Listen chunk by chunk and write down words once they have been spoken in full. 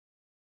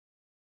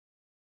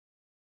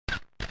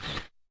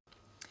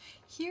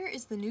Here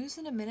is the news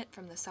in a minute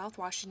from the South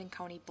Washington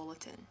County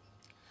Bulletin.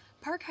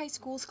 Park High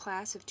School's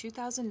class of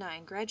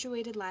 2009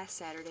 graduated last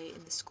Saturday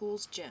in the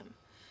school's gym.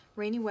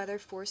 Rainy weather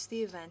forced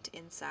the event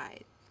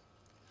inside.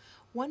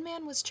 One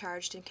man was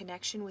charged in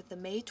connection with the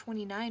May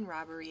 29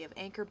 robbery of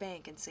Anchor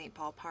Bank in St.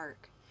 Paul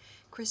Park.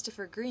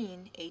 Christopher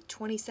Green, a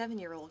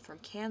 27-year-old from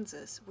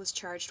Kansas, was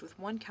charged with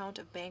 1 count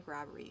of bank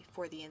robbery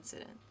for the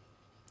incident.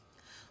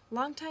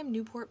 Longtime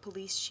Newport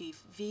Police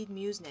Chief Veed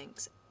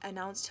Musnings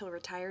announced he'll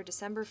retire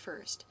December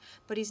 1st,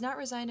 but he's not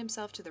resigned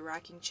himself to the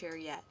rocking chair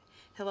yet.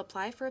 He'll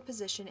apply for a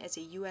position as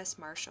a U.S.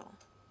 Marshal.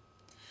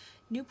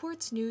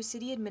 Newport's new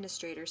city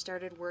administrator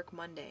started work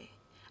Monday.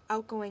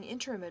 Outgoing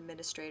interim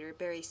administrator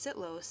Barry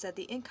Sitlow said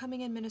the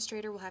incoming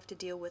administrator will have to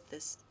deal with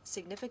the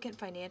significant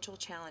financial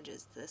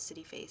challenges the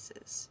city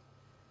faces.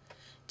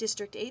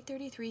 District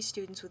 833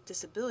 students with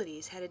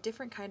disabilities had a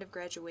different kind of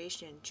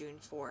graduation June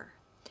 4.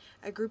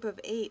 A group of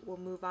 8 will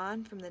move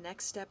on from the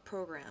Next Step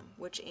program,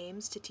 which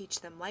aims to teach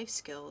them life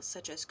skills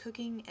such as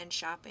cooking and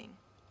shopping.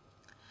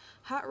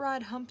 Hot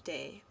Rod Hump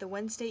Day, the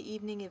Wednesday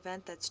evening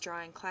event that's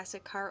drawing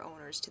classic car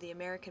owners to the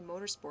American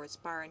Motorsports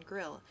Bar and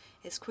Grill,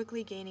 is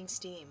quickly gaining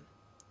steam.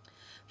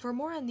 For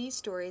more on these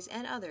stories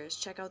and others,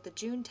 check out the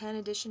June 10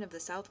 edition of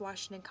the South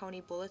Washington County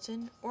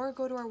Bulletin or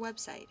go to our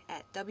website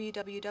at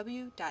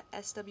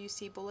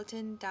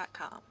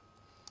www.swcbulletin.com.